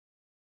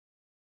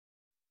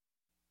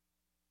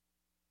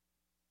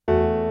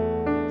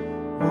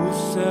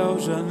sol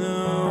já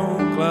não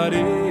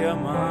clareia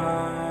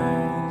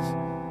mais.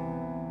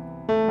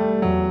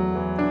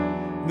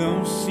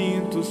 Não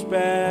sinto os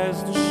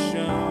pés do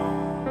chão.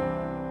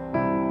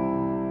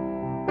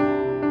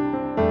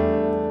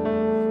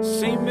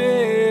 Sem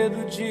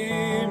medo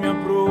de me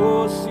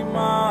aproximar,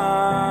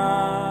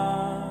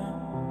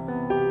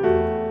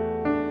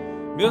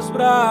 meus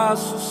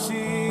braços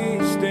se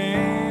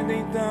estendem,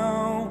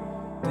 então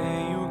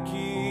tenho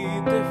que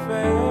ter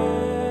fé.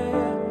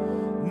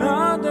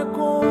 Nada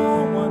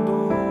como a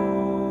dor.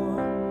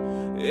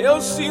 Eu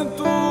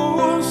sinto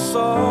o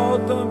sol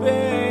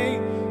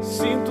também,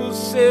 sinto o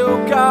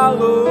seu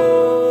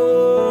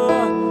calor.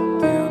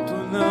 Tento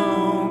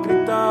não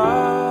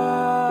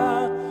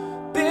gritar,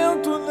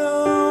 tento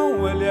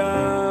não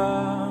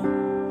olhar,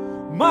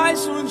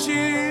 mas um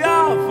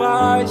dia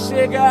vai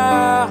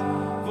chegar.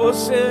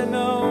 Você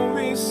não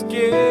me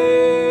esqueça.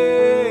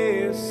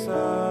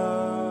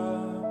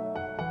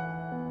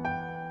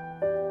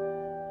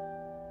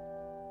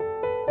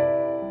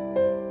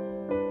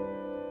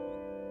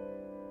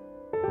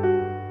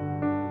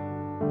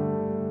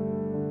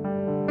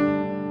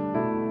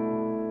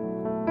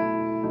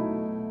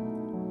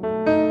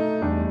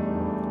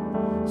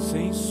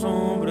 Sem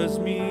sombras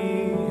me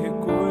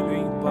recolho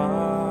em paz.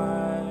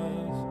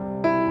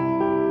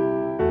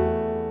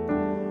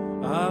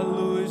 A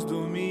luz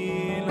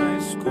domina a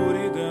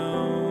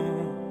escuridão.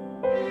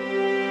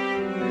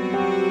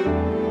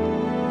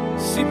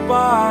 Se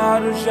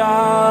paro,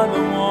 já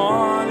não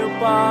olho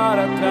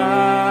para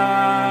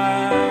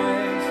trás.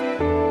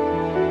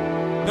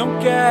 Não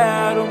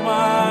quero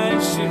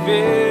mais te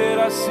ver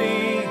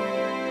assim.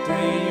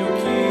 Tenho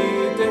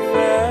que ter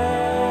fé.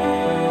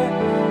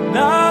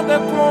 Nada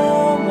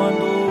como a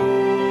dor.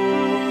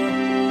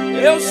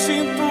 Eu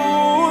sinto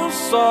o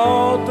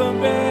sol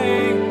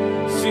também,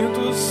 sinto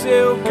o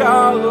seu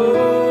calor.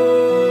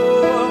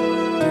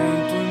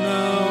 Tento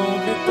não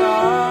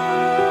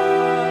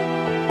gritar,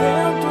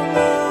 tento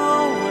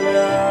não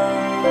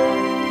olhar,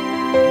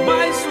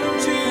 mas um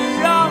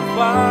dia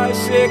vai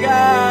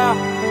chegar.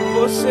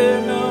 Você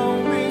não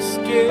me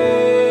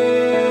esqueça.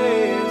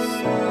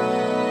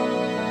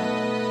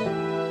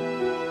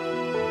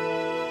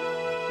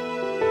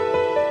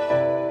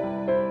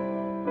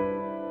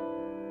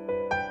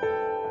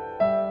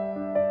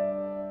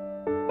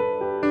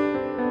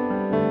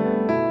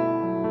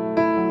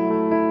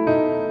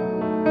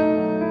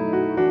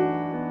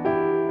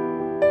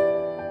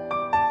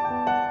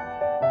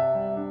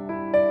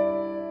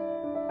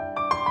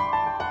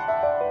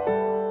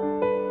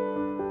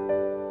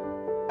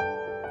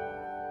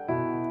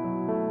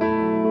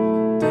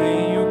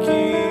 Tenho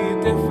que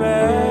ter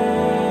fé,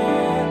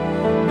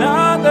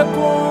 nada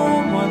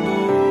como a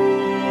dor.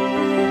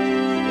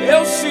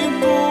 Eu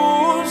sinto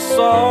o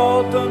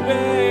sol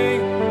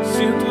também,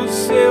 sinto o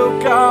seu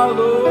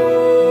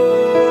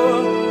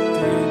calor.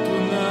 Tento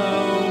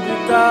não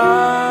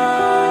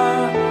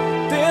gritar,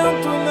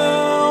 tento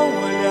não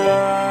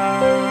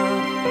olhar,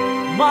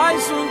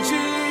 mas um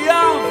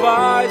dia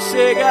vai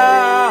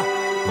chegar.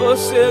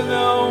 Você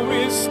não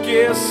me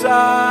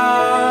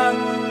esqueça.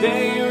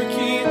 Tenho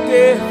que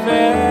ter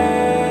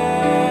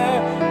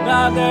fé,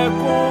 nada é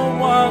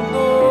como a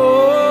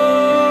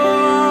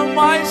dor,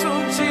 mas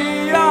um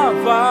dia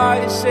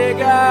vai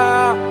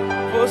chegar.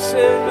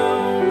 Você não